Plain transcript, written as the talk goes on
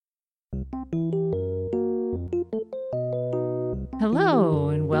Hello,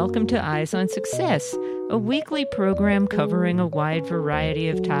 and welcome to Eyes on Success, a weekly program covering a wide variety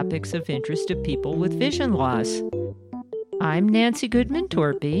of topics of interest to people with vision loss. I'm Nancy Goodman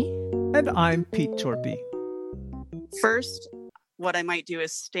Torpy. And I'm Pete Torpy. First, what I might do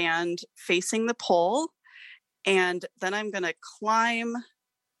is stand facing the pole, and then I'm going to climb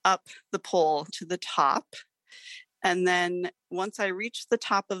up the pole to the top. And then once I reach the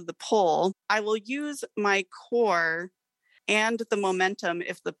top of the pole, I will use my core and the momentum,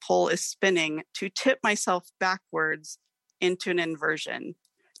 if the pole is spinning, to tip myself backwards into an inversion.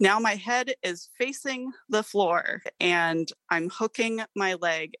 Now my head is facing the floor and I'm hooking my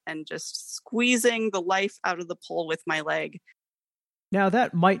leg and just squeezing the life out of the pole with my leg. Now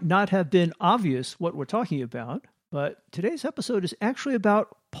that might not have been obvious what we're talking about, but today's episode is actually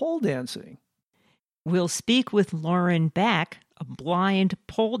about pole dancing. We'll speak with Lauren Back, a blind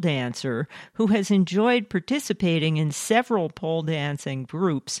pole dancer who has enjoyed participating in several pole dancing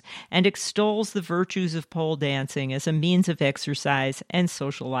groups and extols the virtues of pole dancing as a means of exercise and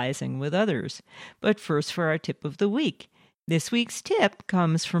socializing with others. But first, for our tip of the week. This week's tip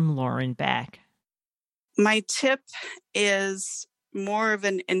comes from Lauren Back. My tip is more of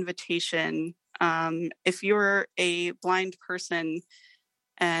an invitation. If you're a blind person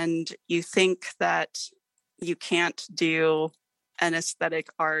and you think that you can't do an aesthetic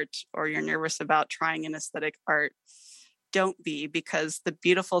art, or you're nervous about trying an aesthetic art, don't be, because the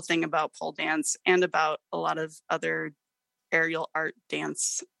beautiful thing about pole dance and about a lot of other aerial art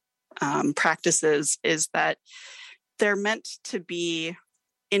dance practices is that they're meant to be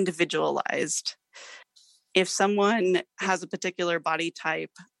individualized. If someone has a particular body type,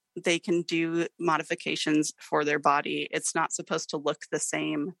 they can do modifications for their body. It's not supposed to look the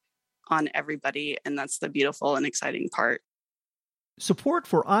same on everybody, and that's the beautiful and exciting part. Support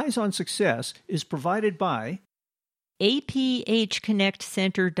for Eyes on Success is provided by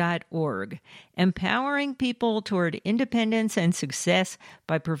aphconnectcenter.org, empowering people toward independence and success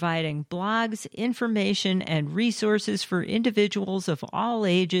by providing blogs, information, and resources for individuals of all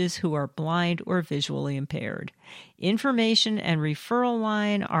ages who are blind or visually impaired. Information and referral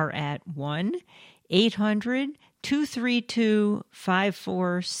line are at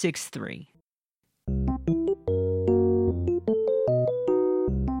 1-800-232-5463.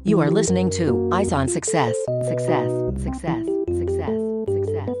 You are listening to Eyes on Success. Success, success, success,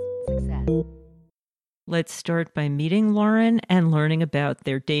 success, success. Let's start by meeting Lauren and learning about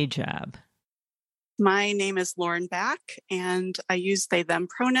their day job. My name is Lauren Back, and I use they, them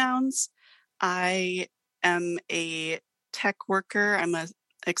pronouns. I am a tech worker. I'm an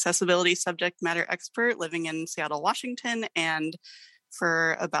accessibility subject matter expert living in Seattle, Washington, and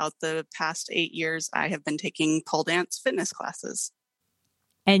for about the past 8 years, I have been taking pole dance fitness classes.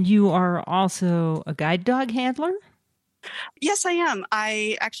 And you are also a guide dog handler? Yes, I am.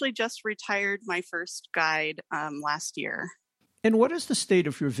 I actually just retired my first guide last year. And what is the state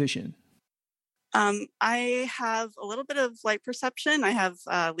of your vision? I have a little bit of light perception. I have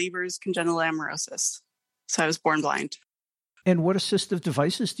Leber's congenital amaurosis. So I was born blind. And what assistive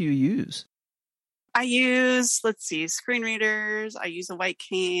devices do you use? I use, screen readers. I use a white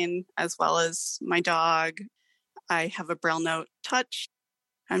cane as well as my dog. I have a Braille Note Touch.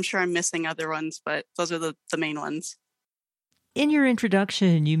 I'm sure I'm missing other ones, but those are the main ones. In your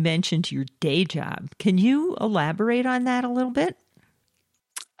introduction, you mentioned your day job. Can you elaborate on that a little bit?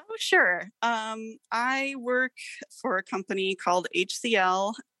 Oh, sure. I work for a company called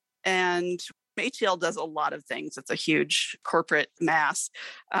HCL, and HCL does a lot of things. It's a huge corporate mass.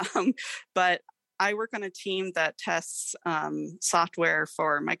 But I work on a team that tests software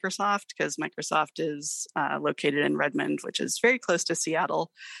for Microsoft, because Microsoft is located in Redmond, which is very close to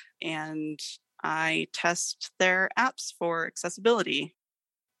Seattle. And I test their apps for accessibility.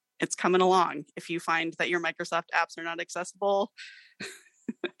 It's coming along. If you find that your Microsoft apps are not accessible,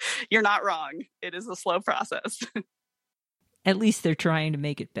 you're not wrong. It is a slow process. At least they're trying to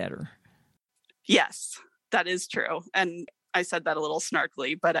make it better. Yes, that is true. And I said that a little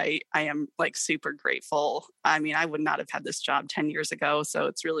snarkily, but I am super grateful. I mean, I would not have had this job 10 years ago. So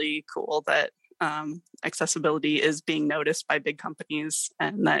it's really cool that accessibility is being noticed by big companies,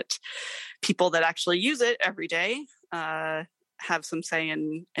 and that people that actually use it every day have some say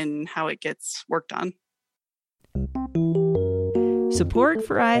in how it gets worked on. Support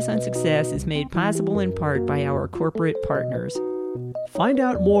for Eyes on Success is made possible in part by our corporate partners. Find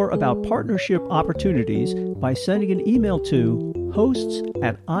out more about partnership opportunities by sending an email to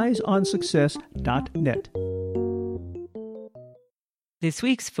hosts@eyesonsuccess.net. This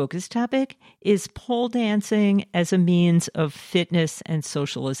week's focus topic is pole dancing as a means of fitness and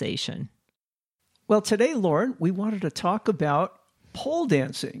socialization. Well, today, Lauren, we wanted to talk about pole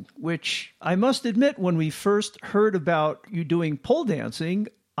dancing, which I must admit, when we first heard about you doing pole dancing,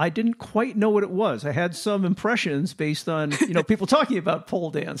 I didn't quite know what it was. I had some impressions based on, people talking about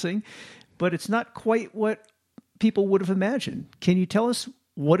pole dancing, but it's not quite what people would have imagined. Can you tell us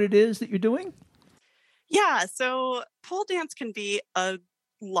what it is that you're doing? Yeah, so pole dance can be a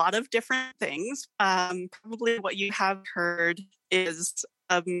lot of different things. Probably what you have heard is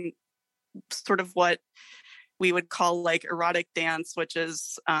sort of what we would call like erotic dance, which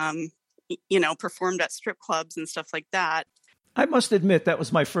is, performed at strip clubs and stuff like that. I must admit, that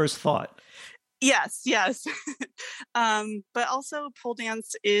was my first thought. Yes. But also pole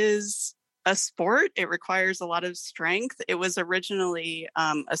dance is a sport. It requires a lot of strength. It was originally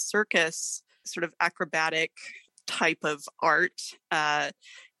a circus, sort of acrobatic type of art.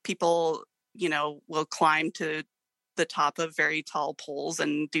 People, will climb to the top of very tall poles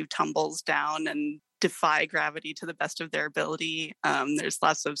and do tumbles down and defy gravity to the best of their ability. There's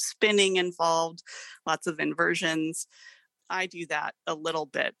lots of spinning involved, lots of inversions. I do that a little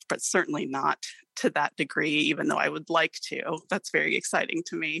bit, but certainly not to that degree, even though I would like to. That's very exciting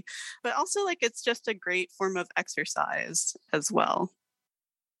to me. But also, it's just a great form of exercise as well.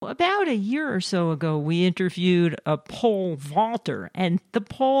 About a year or so ago, we interviewed a pole vaulter, and the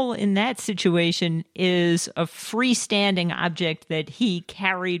pole in that situation is a freestanding object that he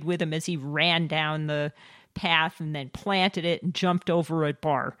carried with him as he ran down the path and then planted it and jumped over a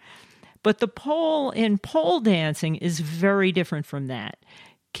bar. But the pole in pole dancing is very different from that.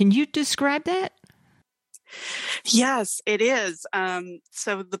 Can you describe that? Yes, it is.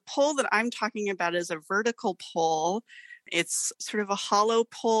 So the pole that I'm talking about is a vertical pole. It's sort of a hollow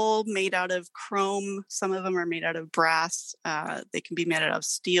pole made out of chrome. Some of them are made out of brass. They can be made out of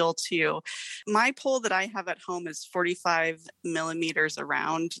steel too. My pole that I have at home is 45 millimeters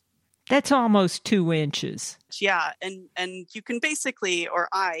around. That's almost 2 inches. Yeah, and you can basically, or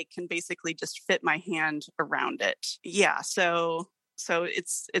I can basically just fit my hand around it. Yeah, so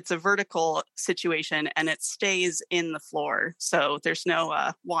it's a vertical situation and it stays in the floor. So there's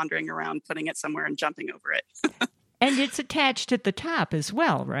no wandering around, putting it somewhere and jumping over it. And it's attached at the top as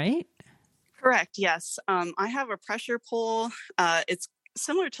well, right? Correct, yes. I have a pressure pole. It's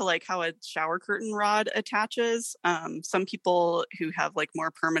similar to how a shower curtain rod attaches. Some people who have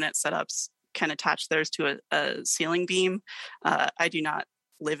more permanent setups can attach theirs to a ceiling beam. I do not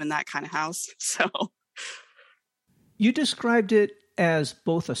live in that kind of house. So you described it as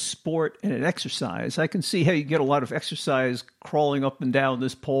both a sport and an exercise. I can see how you get a lot of exercise crawling up and down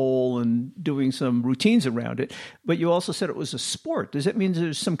this pole and doing some routines around it. But you also said it was a sport. Does that mean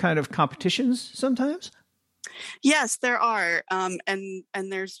there's some kind of competitions sometimes? Yes, there are. And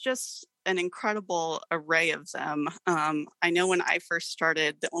there's just an incredible array of them. I know when I first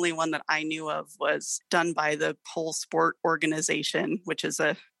started, the only one that I knew of was done by the Pole Sport Organization, which is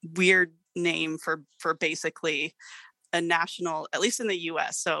a weird name for basically a national, at least in the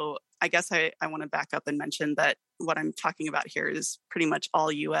US. So I guess I want to back up and mention that what I'm talking about here is pretty much all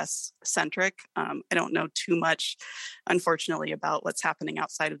US centric. I don't know too much, unfortunately, about what's happening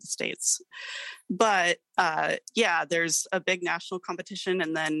outside of the States. But there's a big national competition.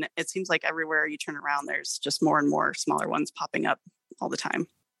 And then it seems like everywhere you turn around, there's just more and more smaller ones popping up all the time.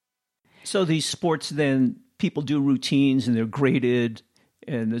 So these sports, then people do routines and they're graded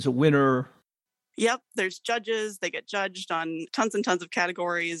and there's a winner. Yep, there's judges. They get judged on tons and tons of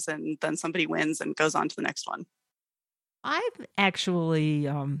categories, and then somebody wins and goes on to the next one. I've actually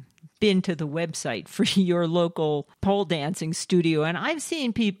been to the website for your local pole dancing studio, and I've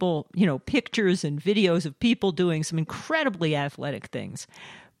seen people, pictures and videos of people doing some incredibly athletic things.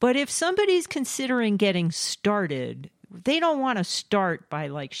 But if somebody's considering getting started, they don't want to start by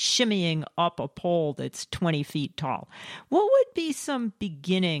shimmying up a pole that's 20 feet tall. What would be some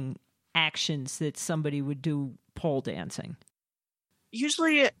beginning actions that somebody would do pole dancing?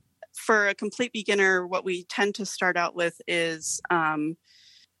 Usually for a complete beginner, what we tend to start out with is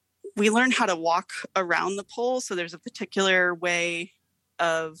we learn how to walk around the pole. So there's a particular way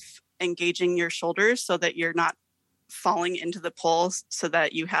of engaging your shoulders so that you're not falling into the pole, so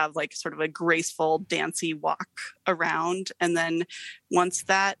that you have sort of a graceful, dancey walk around. And then once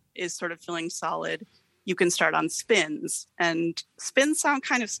that is sort of feeling solid, you can start on spins. And spins sound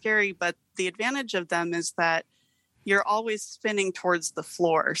kind of scary, but the advantage of them is that you're always spinning towards the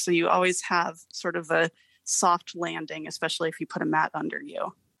floor. So you always have sort of a soft landing, especially if you put a mat under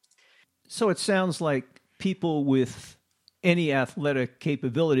you. So it sounds like people with any athletic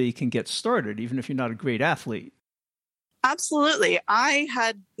capability can get started, even if you're not a great athlete. Absolutely. I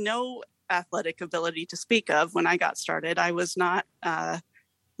had no athletic ability to speak of when I got started. I was not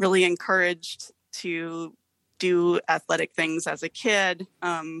really encouraged to do athletic things as a kid,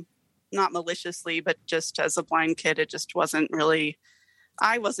 not maliciously, but just as a blind kid, it just wasn't really,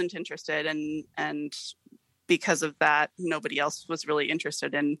 I wasn't interested. And because of that, nobody else was really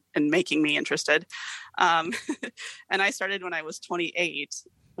interested in making me interested. And I started when I was 28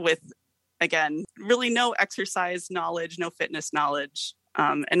 with, again, really no exercise knowledge, no fitness knowledge,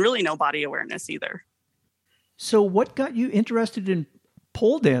 and really no body awareness either. So what got you interested in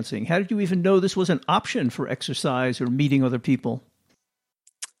pole dancing? How did you even know this was an option for exercise or meeting other people?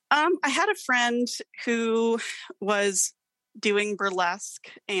 I had a friend who was doing burlesque,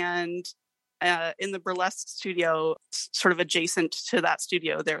 and in the burlesque studio, sort of adjacent to that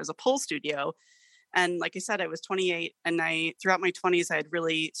studio, there was a pole studio. And like I said, I was 28, and throughout my 20s, I had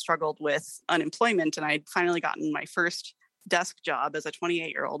really struggled with unemployment, and I'd finally gotten my first desk job as a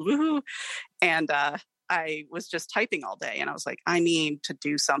 28-year-old. Woohoo! And I was just typing all day, and I was like, I need to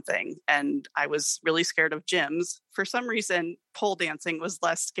do something. And I was really scared of gyms. For some reason, pole dancing was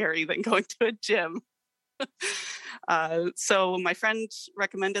less scary than going to a gym. So my friend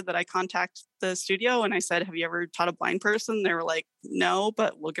recommended that I contact the studio, and I said, have you ever taught a blind person? They were like, no,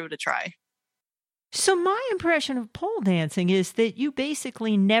 but we'll give it a try. So my impression of pole dancing is that you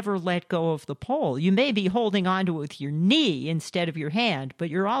basically never let go of the pole. You may be holding onto it with your knee instead of your hand, but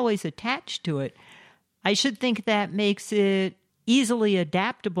you're always attached to it. I should think that makes it easily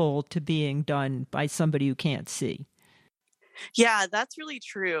adaptable to being done by somebody who can't see. Yeah, that's really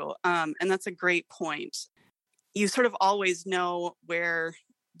true. And that's a great point. You sort of always know where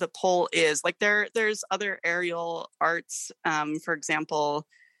the pole is. Like there's other aerial arts, for example,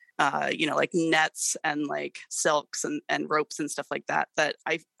 like nets and like silks and ropes and stuff like that, that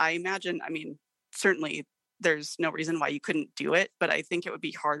I imagine, I mean, certainly there's no reason why you couldn't do it, but I think it would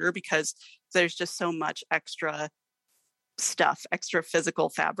be harder because there's just so much extra stuff, extra physical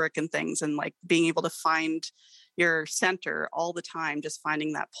fabric and things, and like being able to find your center all the time, just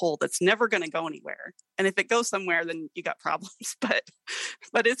finding that pole that's never going to go anywhere. And if it goes somewhere, then you got problems, but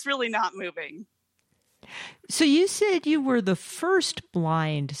it's really not moving. So you said you were the first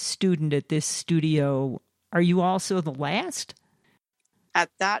blind student at this studio. Are you also the last? At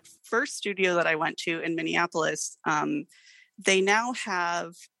that first studio that I went to in Minneapolis, they now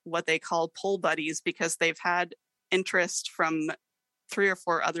have what they call pole buddies because they've had interest from 3 or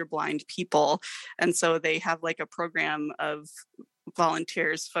 4 other blind people. And so they have like a program of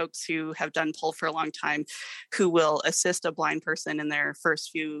volunteers, folks who have done pole for a long time, who will assist a blind person in their first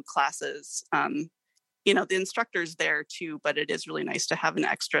few classes. The instructor's there too, but it is really nice to have an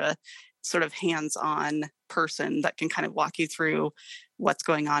extra sort of hands-on person that can kind of walk you through what's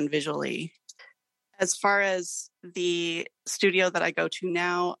going on visually. As far as the studio that I go to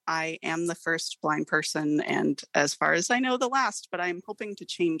now, I am the first blind person, and as far as I know, the last, but I'm hoping to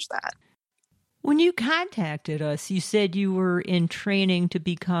change that. When you contacted us, you said you were in training to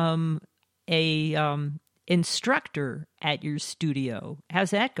become a instructor at your studio. How's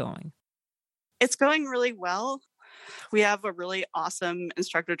that going? It's going really well. We have a really awesome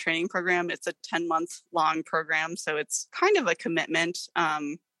instructor training program. It's a 10-month long program, so it's kind of a commitment,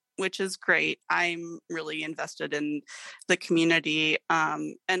 which is great. I'm really invested in the community.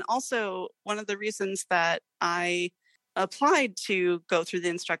 And also, one of the reasons that I applied to go through the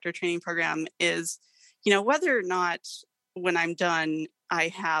instructor training program is, whether or not when I'm done, I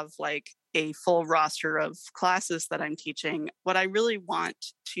have like a full roster of classes that I'm teaching, what I really want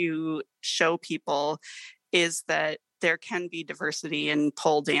to show people is that there can be diversity in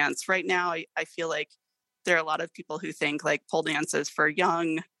pole dance. Right now, I feel like there are a lot of people who think like pole dance is for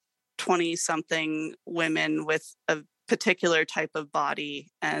young 20-something women with a particular type of body.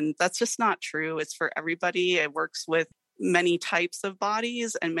 And that's just not true. It's for everybody. It works with many types of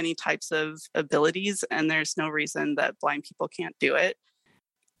bodies and many types of abilities. And there's no reason that blind people can't do it.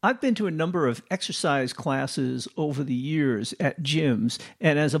 I've been to a number of exercise classes over the years at gyms,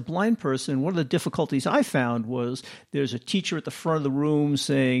 and as a blind person, one of the difficulties I found was there's a teacher at the front of the room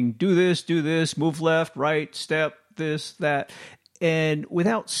saying, do this, move left, right, step, this, that. And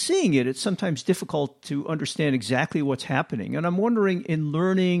without seeing it, it's sometimes difficult to understand exactly what's happening. And I'm wondering, in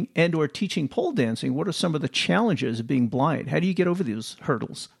learning and or teaching pole dancing, what are some of the challenges of being blind? How do you get over those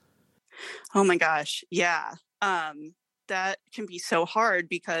hurdles? Oh my gosh, yeah. That can be so hard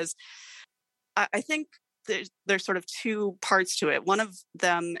because I think there's sort of 2 parts to it. One of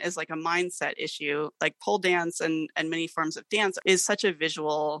them is like a mindset issue. Like pole dance and many forms of dance is such a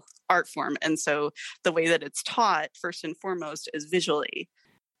visual art form. And so the way that it's taught, first and foremost, is visually.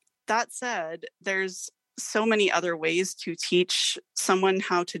 That said, there's so many other ways to teach someone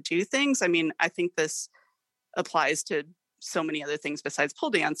how to do things. I mean, I think this applies to so many other things besides pole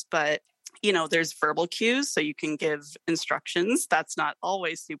dance, but there's verbal cues, so you can give instructions. That's not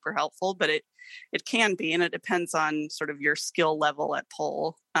always super helpful, but it can be, and it depends on sort of your skill level at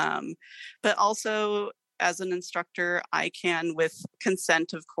pole. But also, as an instructor, I can, with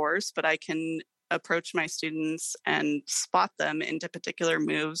consent, of course, but I can approach my students and spot them into particular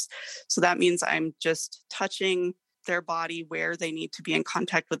moves. So that means I'm just touching their body where they need to be in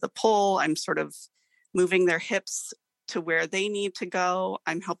contact with the pole. I'm sort of moving their hips to where they need to go.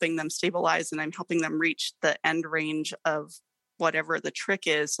 I'm helping them stabilize, and I'm helping them reach the end range of whatever the trick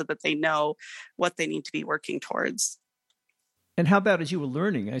is so that they know what they need to be working towards. And how about as you were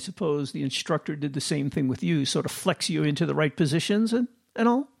learning? I suppose the instructor did the same thing with you, sort of flex you into the right positions and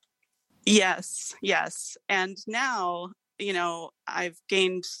all? Yes. And now, I've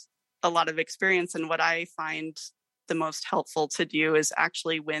gained a lot of experience, and what I find the most helpful to do is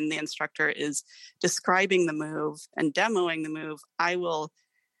actually when the instructor is describing the move and demoing the move, I will,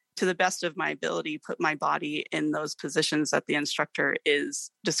 to the best of my ability, put my body in those positions that the instructor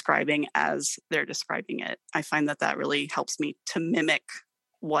is describing as they're describing it. I find that really helps me to mimic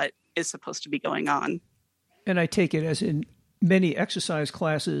what is supposed to be going on. And I take it as in many exercise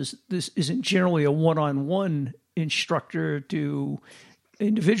classes, this isn't generally a one-on-one instructor to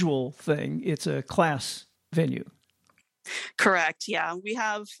individual thing. It's a class venue. Correct. Yeah. We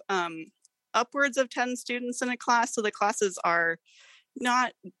have upwards of 10 students in a class. So the classes are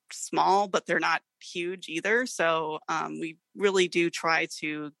not small, but they're not huge either. So we really do try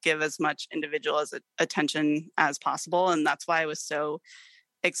to give as much individual attention as possible. And that's why I was so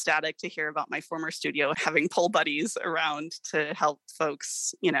ecstatic to hear about my former studio having pole buddies around to help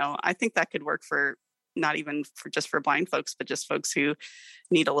folks. I think that could work for not even for just for blind folks, but just folks who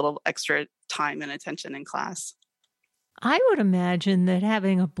need a little extra time and attention in class. I would imagine that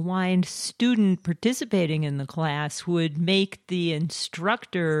having a blind student participating in the class would make the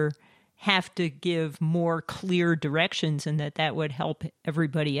instructor have to give more clear directions, and that would help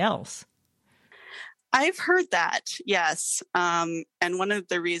everybody else. I've heard that, yes. And one of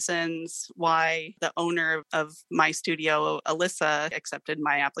the reasons why the owner of my studio, Alyssa, accepted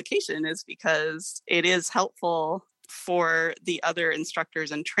my application is because it is helpful for the other instructors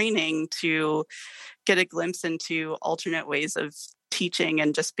in training to get a glimpse into alternate ways of teaching,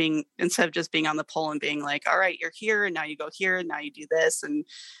 and just being, instead of just being on the pole and being like, all right, you're here and now you go here and now you do this, and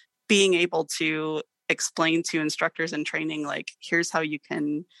being able to explain to instructors in training, like, here's how you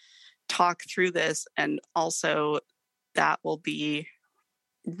can talk through this. And also that will be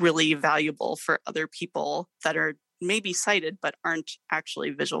really valuable for other people that are maybe sighted but aren't actually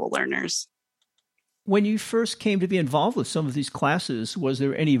visual learners. When you first came to be involved with some of these classes, was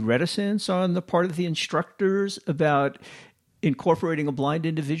there any reticence on the part of the instructors about incorporating a blind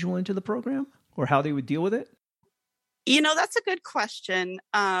individual into the program, or how they would deal with it? That's a good question.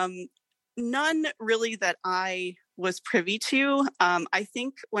 None really that I was privy to. I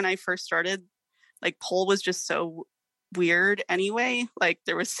think when I first started, like, pole was just so weird anyway. Like,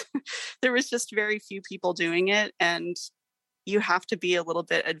 there was just very few people doing it, and you have to be a little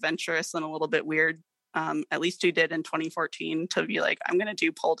bit adventurous and a little bit weird. At least you did in 2014, to be like, I'm going to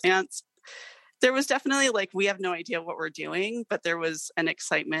do pole dance. There was definitely like, we have no idea what we're doing, but there was an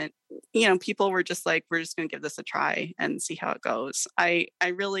excitement. People were just like, we're just going to give this a try and see how it goes. I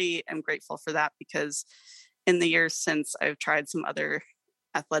really am grateful for that, because in the years since, I've tried some other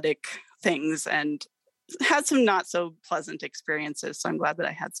athletic things and had some not so pleasant experiences. So I'm glad that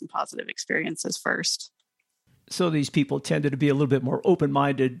I had some positive experiences first. So these people tended to be a little bit more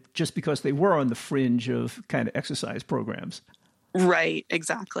open-minded just because they were on the fringe of kind of exercise programs. Right,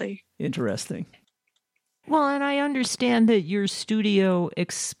 exactly. Interesting. Well, and I understand that your studio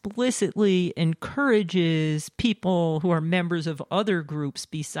explicitly encourages people who are members of other groups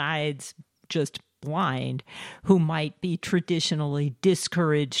besides just blind, who might be traditionally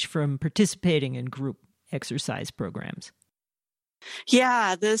discouraged from participating in group exercise programs.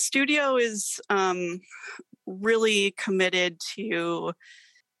 Yeah, the studio is really committed to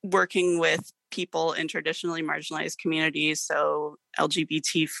working with people in traditionally marginalized communities, so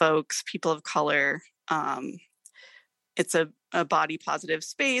LGBT folks, people of color. It's a body positive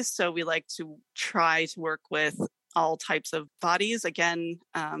space, so we like to try to work with all types of bodies. Again,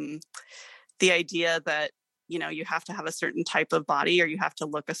 the idea that you have to have a certain type of body or you have to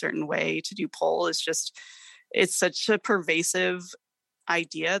look a certain way to do pole is just, it's such a pervasive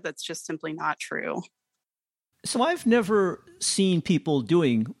idea that's just simply not true. So I've never seen people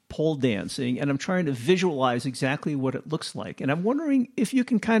doing pole dancing, and I'm trying to visualize exactly what it looks like. And I'm wondering if you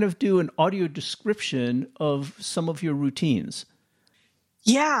can kind of do an audio description of some of your routines.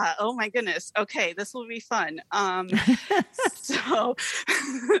 Yeah. Oh my goodness. Okay. This will be fun. So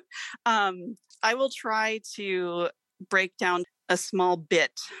I will try to break down a small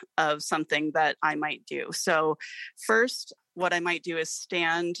bit of something that I might do. So first, what I might do is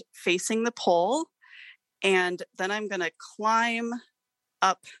stand facing the pole, and then I'm going to climb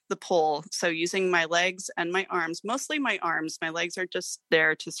up the pole. So using my legs and my arms, mostly my arms, my legs are just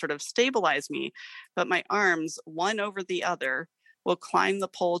there to sort of stabilize me, but my arms, one over the other, will climb the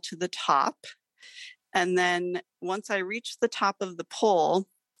pole to the top. And then once I reach the top of the pole,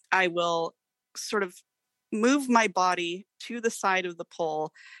 I will sort of move my body to the side of the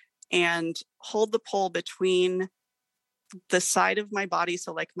pole and hold the pole between the side of my body,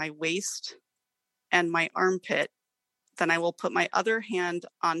 so like my waist and my armpit. Then I will put my other hand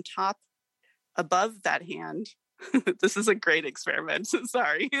on top above that hand. This is a great experiment.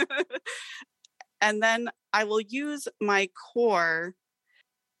 Sorry. And then I will use my core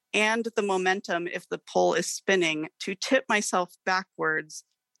and the momentum, if the pole is spinning, to tip myself backwards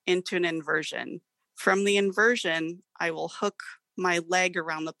into an inversion. From the inversion, I will hook my leg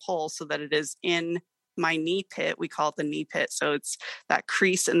around the pole so that it is in my knee pit. We call it the knee pit. So it's that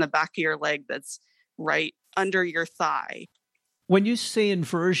crease in the back of your leg that's right under your thigh. When you say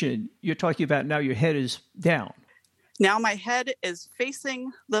inversion, you're talking about now your head is down. Now my head is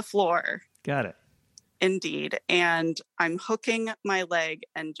facing the floor. Got it. Indeed. And I'm hooking my leg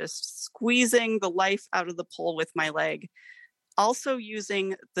and just squeezing the life out of the pole with my leg. Also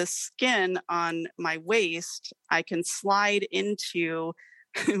using the skin on my waist, I can slide into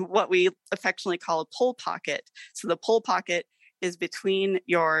what we affectionately call a pole pocket. So the pole pocket is between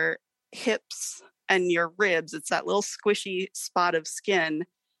your hips and your ribs. It's that little squishy spot of skin,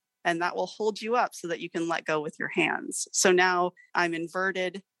 and that will hold you up so that you can let go with your hands. So now I'm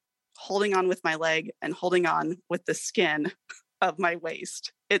inverted, holding on with my leg and holding on with the skin of my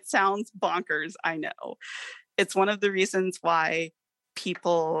waist. It sounds bonkers, I know. It's one of the reasons why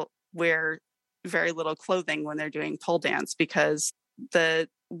people wear very little clothing when they're doing pole dance, because the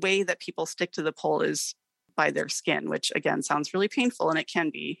way that people stick to the pole is by their skin, which again sounds really painful, and it can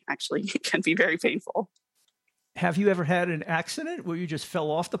be very painful. Have you ever had an accident where you just fell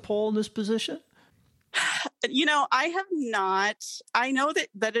off the pole in this position? I have not. I know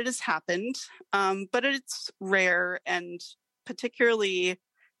that it has happened, but it's rare. And particularly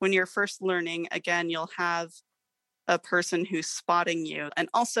when you're first learning, again, you'll have a person who's spotting you. And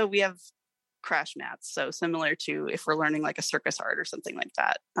also we have crash mats. So similar to if we're learning like a circus art or something like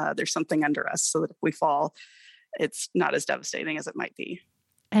that, there's something under us so that if we fall, it's not as devastating as it might be.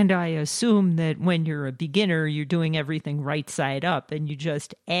 And I assume that when you're a beginner, you're doing everything right side up, and you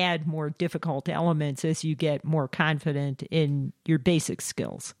just add more difficult elements as you get more confident in your basic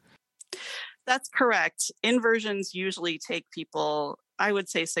skills. That's correct. Inversions usually take people, I would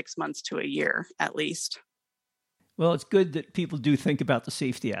say, 6 months to a year at least. Well, it's good that people do think about the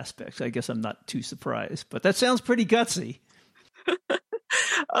safety aspects. I guess I'm not too surprised, but that sounds pretty gutsy.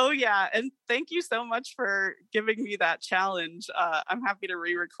 Oh, yeah. And thank you so much for giving me that challenge. I'm happy to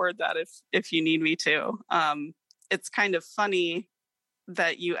re-record that if you need me to. It's kind of funny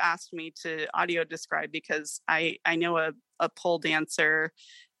that you asked me to audio describe, because I know a pole dancer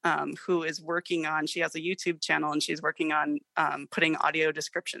who is working on, she has a YouTube channel and she's working on putting audio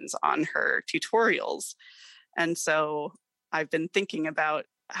descriptions on her tutorials. And so I've been thinking about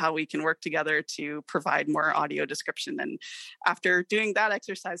how we can work together to provide more audio description. And after doing that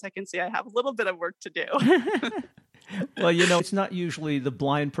exercise, I can see I have a little bit of work to do. Well, it's not usually the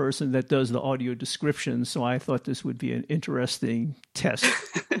blind person that does the audio description, so I thought this would be an interesting test.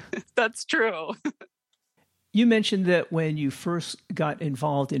 That's true. You mentioned that when you first got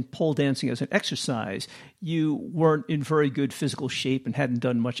involved in pole dancing as an exercise, you weren't in very good physical shape and hadn't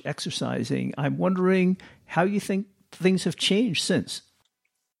done much exercising. I'm wondering how you think things have changed since.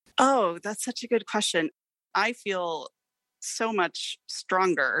 Oh, that's such a good question. I feel so much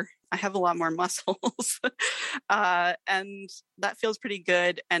stronger. I have a lot more muscles, and that feels pretty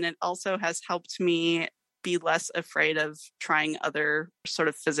good. And it also has helped me be less afraid of trying other sort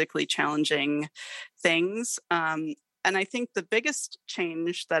of physically challenging things. And I think the biggest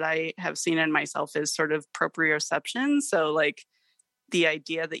change that I have seen in myself is sort of proprioception. So like the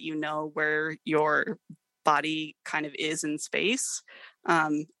idea that you know where your body kind of is in space.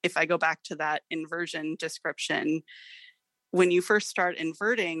 If I go back to that inversion description, when you first start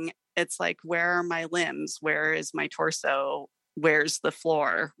inverting, it's like, where are my limbs? Where is my torso? Where's the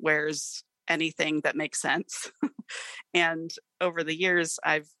floor? Where's anything that makes sense? And over the years,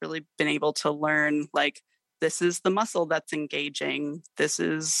 I've really been able to learn, like, this is the muscle that's engaging. This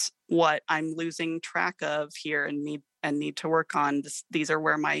is what I'm losing track of here and need to work on. These are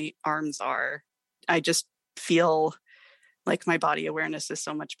where my arms are. I just feel like my body awareness is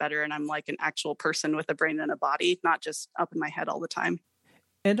so much better, and I'm like an actual person with a brain and a body, not just up in my head all the time.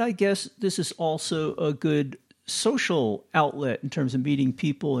 And I guess this is also a good social outlet in terms of meeting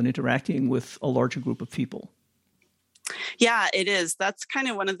people and interacting with a larger group of people. Yeah, it is. That's kind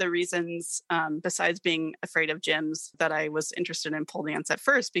of one of the reasons, besides being afraid of gyms, that I was interested in pole dance at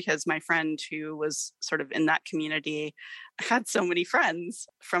first, because my friend who was sort of in that community had so many friends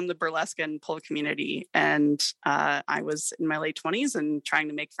from the burlesque and pole community. And I was in my late 20s and trying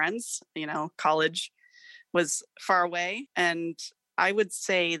to make friends. College was far away. And I would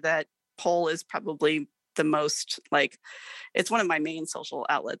say that pole is probably the most, it's one of my main social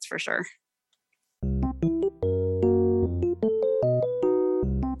outlets for sure.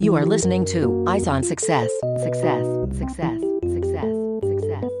 You are listening to Eyes on Success. Success, success, success,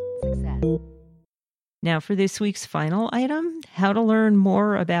 success, success. Now for this week's final item, how to learn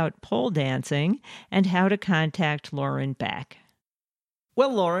more about pole dancing and how to contact Lauren Back.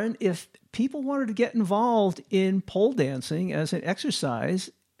 Well, Lauren, if people wanted to get involved in pole dancing as an exercise,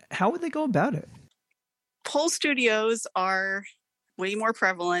 how would they go about it? Pole studios are way more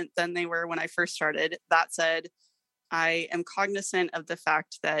prevalent than they were when I first started. That said, I am cognizant of the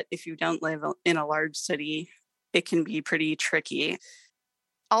fact that if you don't live in a large city, it can be pretty tricky.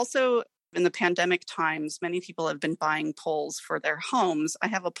 Also, in the pandemic times, many people have been buying poles for their homes. I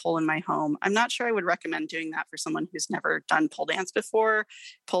have a pole in my home. I'm not sure I would recommend doing that for someone who's never done pole dance before.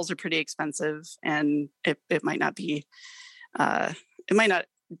 Poles are pretty expensive, and it might not be, it might not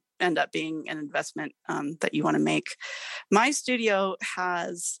end up being an investment that you want to make. My studio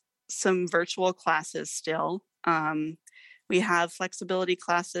has some virtual classes still. We have flexibility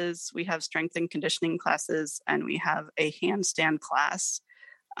classes, we have strength and conditioning classes, and we have a handstand class.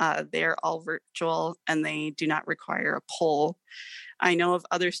 They're all virtual and they do not require a pole. I know of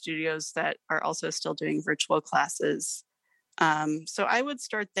other studios that are also still doing virtual classes. So I would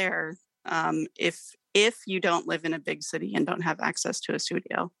start there if you don't live in a big city and don't have access to a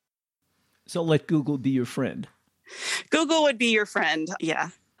studio. So let Google be your friend. Google would be your friend, yeah.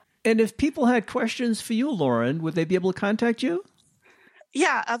 And if people had questions for you, Lauren, would they be able to contact you?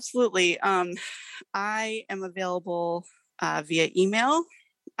 Yeah, absolutely. I am available via email.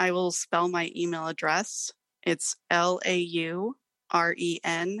 I will spell my email address. It's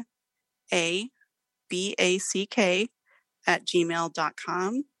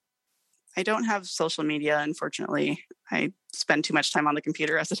laurenaback@gmail.com. I don't have social media, unfortunately. I spend too much time on the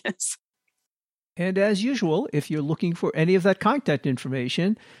computer as it is. And as usual, if you're looking for any of that contact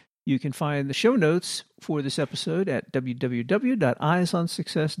information, you can find the show notes for this episode at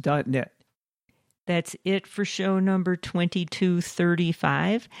www.eyesonsuccess.net. That's it for show number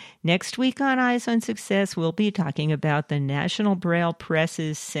 2235. Next week on Eyes on Success, we'll be talking about the National Braille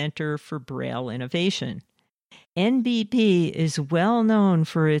Press's Center for Braille Innovation. NBP is well known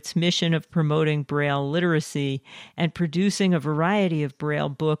for its mission of promoting Braille literacy and producing a variety of Braille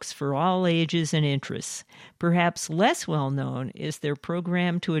books for all ages and interests. Perhaps less well known is their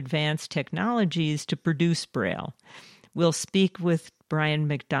program to advance technologies to produce Braille. We'll speak with Brian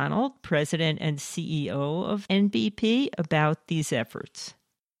McDonald, President and CEO of NBP, about these efforts.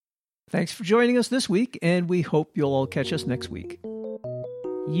 Thanks for joining us this week, and we hope you'll all catch us next week.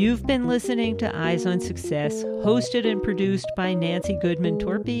 You've been listening to Eyes on Success, hosted and produced by Nancy Goodman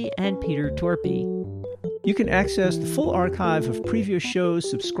Torpy and Peter Torpy. You can access the full archive of previous shows,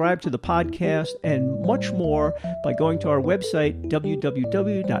 subscribe to the podcast, and much more by going to our website,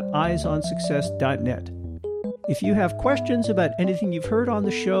 www.eyesonsuccess.net. If you have questions about anything you've heard on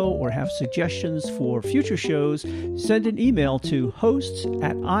the show or have suggestions for future shows, send an email to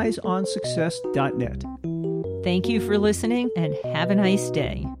hosts@eyesonsuccess.net. Thank you for listening and have a nice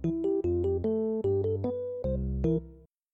day.